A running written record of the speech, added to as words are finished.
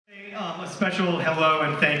a special hello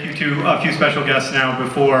and thank you to a few special guests now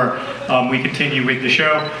before we continue with the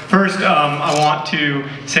show. First, I want to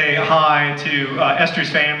say hi to Esther's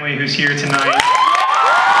family who's here tonight.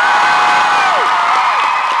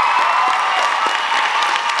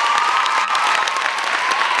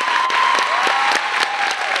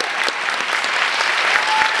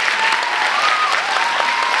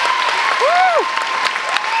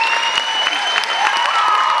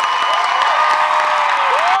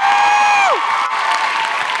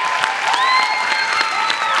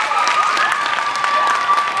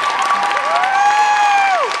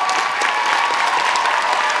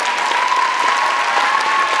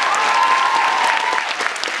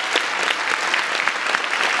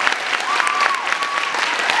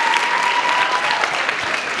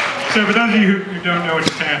 So for those of you who don't know what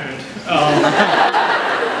just happened,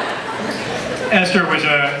 Esther was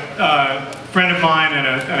a friend of mine and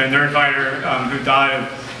a nerd fighter who died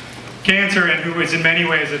of cancer and who was in many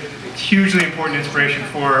ways a hugely important inspiration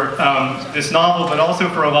for this novel, but also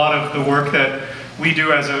for a lot of the work that we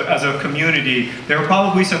do as a community. There are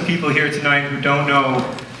probably some people here tonight who don't know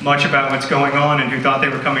much about what's going on and who thought they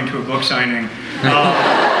were coming to a book signing.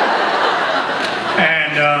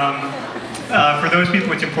 For those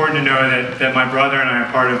people, it's important to know that my brother and I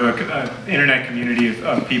are part of an internet community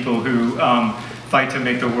of people who fight to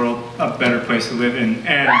make the world a better place to live in.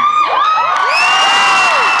 And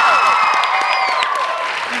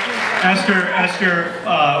Esther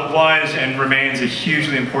was and remains a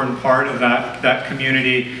hugely important part of that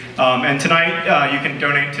community. And tonight, you can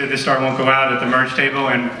donate to This Star Won't Go Out at the merch table,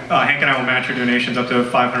 and Hank and I will match your donations up to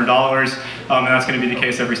 $500, and that's going to be the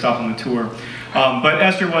case every stop on the tour. But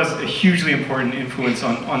Esther was a hugely important influence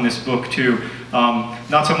on this book too.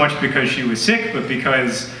 Not so much because she was sick, but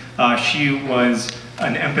because she was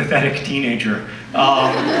an empathetic teenager,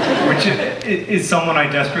 which is someone I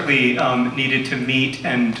desperately needed to meet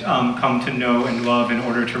and come to know and love in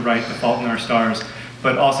order to write The Fault in Our Stars.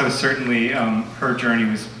 But also certainly her journey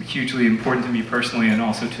was hugely important to me personally and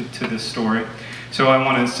also to this story. So I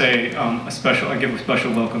want to say I give a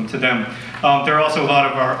special welcome to them. There are also a lot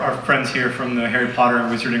of our friends here from the Harry Potter and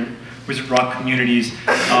Wizard Rock communities,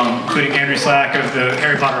 including Andrew Slack of the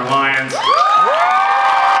Harry Potter Alliance,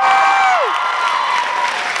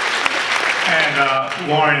 and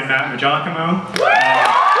Lauren and Matt Giacomo.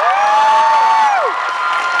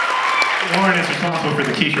 Lauren is responsible for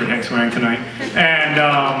the t-shirt Hank's wearing tonight. And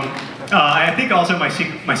I think also my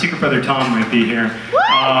secret brother Tom might be here,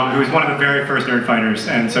 who was one of the very first nerd fighters,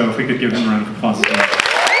 and so if we could give him a round of applause as well.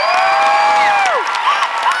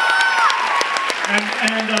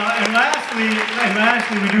 And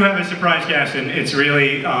lastly, we do have a surprise guest, and it's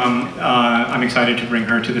really, I'm excited to bring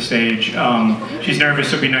her to the stage. She's nervous,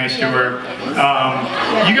 so be nice to her.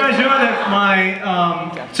 You guys know that my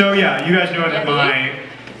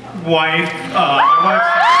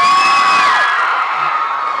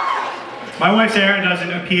my wife Sarah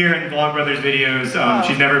doesn't appear in Vlogbrothers videos.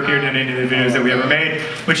 She's never appeared in any of the videos that we ever made,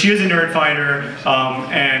 but she is a nerd fighter,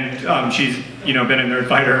 and she's been a nerd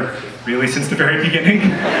fighter really since the very beginning,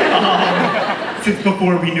 since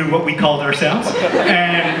before we knew what we called ourselves.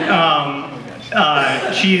 And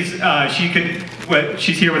she's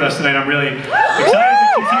here with us tonight. I'm really excited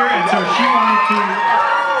that she's here, and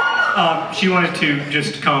so she wanted to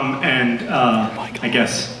just come and I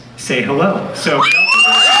guess say hello. So.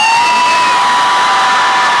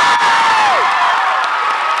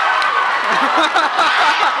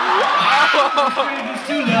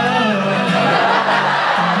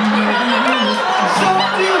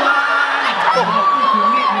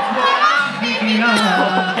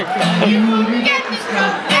 You wouldn't get this from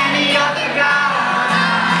any other guy.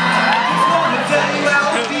 Just wanna tell you how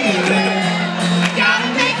I'm feeling. I gotta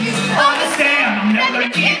make you understand. I'm never gonna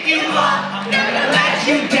give you up. I'm never gonna let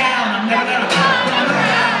you down. I'm never gonna run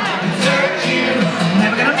around and desert you. I'm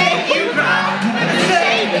never gonna make you cry. I'm never gonna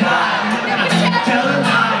say goodbye. I'm never gonna tell a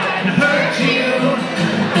lie and hurt you.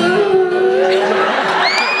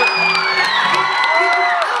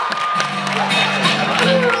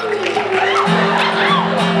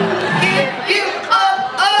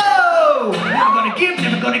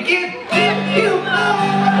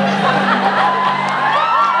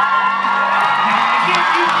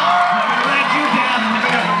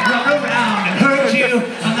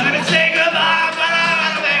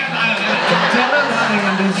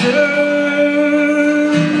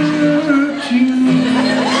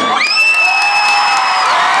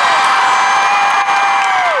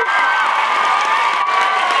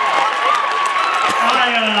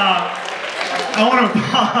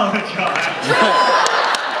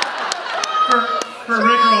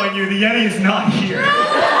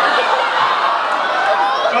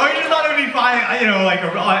 like, you know, like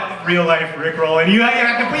a real life Rickroll, and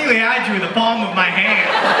I completely had you in the palm of my hand.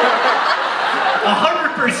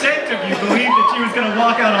 100% of you believed that she was gonna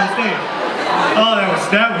walk out on stage. Oh,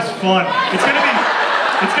 that was fun. It's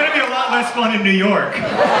gonna be a lot less fun in New York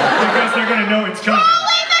because they're gonna know